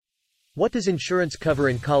What does insurance cover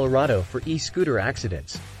in Colorado for e-scooter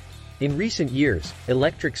accidents? In recent years,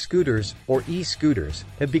 electric scooters, or e-scooters,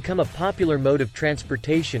 have become a popular mode of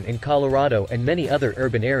transportation in Colorado and many other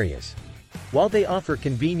urban areas. While they offer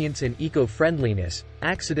convenience and eco-friendliness,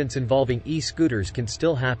 accidents involving e-scooters can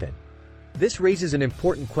still happen. This raises an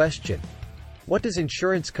important question. What does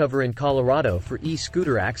insurance cover in Colorado for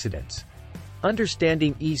e-scooter accidents?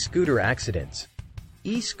 Understanding e-scooter accidents.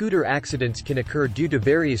 E-scooter accidents can occur due to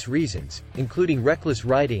various reasons, including reckless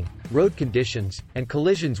riding, road conditions, and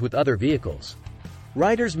collisions with other vehicles.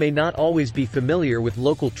 Riders may not always be familiar with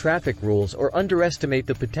local traffic rules or underestimate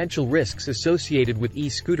the potential risks associated with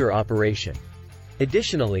e-scooter operation.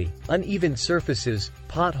 Additionally, uneven surfaces,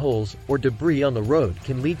 potholes, or debris on the road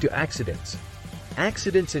can lead to accidents.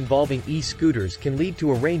 Accidents involving e-scooters can lead to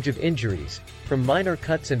a range of injuries, from minor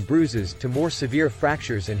cuts and bruises to more severe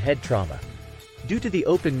fractures and head trauma. Due to the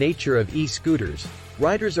open nature of e-scooters,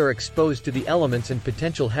 riders are exposed to the elements and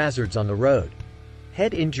potential hazards on the road.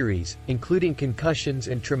 Head injuries, including concussions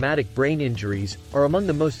and traumatic brain injuries, are among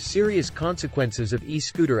the most serious consequences of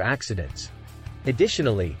e-scooter accidents.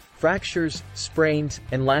 Additionally, fractures, sprains,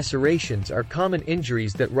 and lacerations are common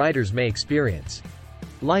injuries that riders may experience.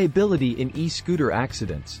 Liability in e-scooter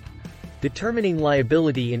accidents. Determining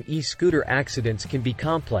liability in e-scooter accidents can be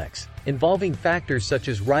complex, involving factors such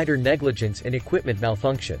as rider negligence and equipment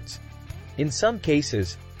malfunctions. In some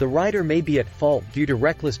cases, the rider may be at fault due to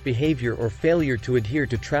reckless behavior or failure to adhere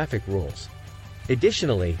to traffic rules.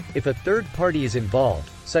 Additionally, if a third party is involved,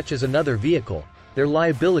 such as another vehicle, their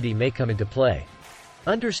liability may come into play.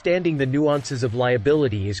 Understanding the nuances of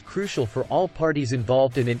liability is crucial for all parties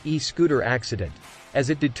involved in an e-scooter accident, as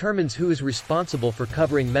it determines who is responsible for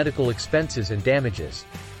covering medical expenses and damages.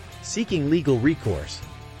 Seeking legal recourse.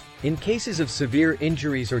 In cases of severe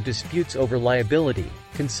injuries or disputes over liability,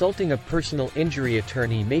 consulting a personal injury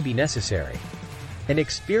attorney may be necessary. An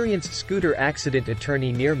experienced scooter accident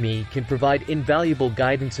attorney near me can provide invaluable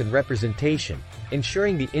guidance and representation,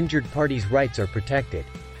 ensuring the injured party's rights are protected.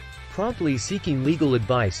 Promptly seeking legal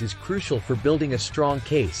advice is crucial for building a strong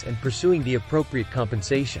case and pursuing the appropriate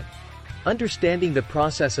compensation. Understanding the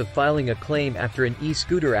process of filing a claim after an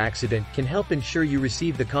e-scooter accident can help ensure you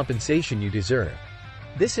receive the compensation you deserve.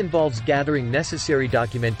 This involves gathering necessary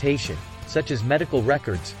documentation, such as medical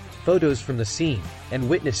records, photos from the scene, and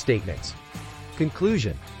witness statements.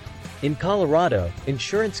 Conclusion. In Colorado,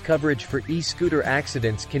 insurance coverage for e-scooter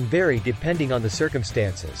accidents can vary depending on the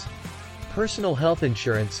circumstances. Personal health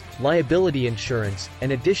insurance, liability insurance,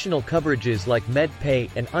 and additional coverages like MedPay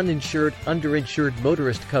and uninsured, underinsured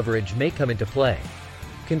motorist coverage may come into play.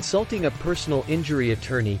 Consulting a personal injury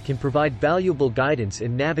attorney can provide valuable guidance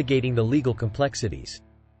in navigating the legal complexities.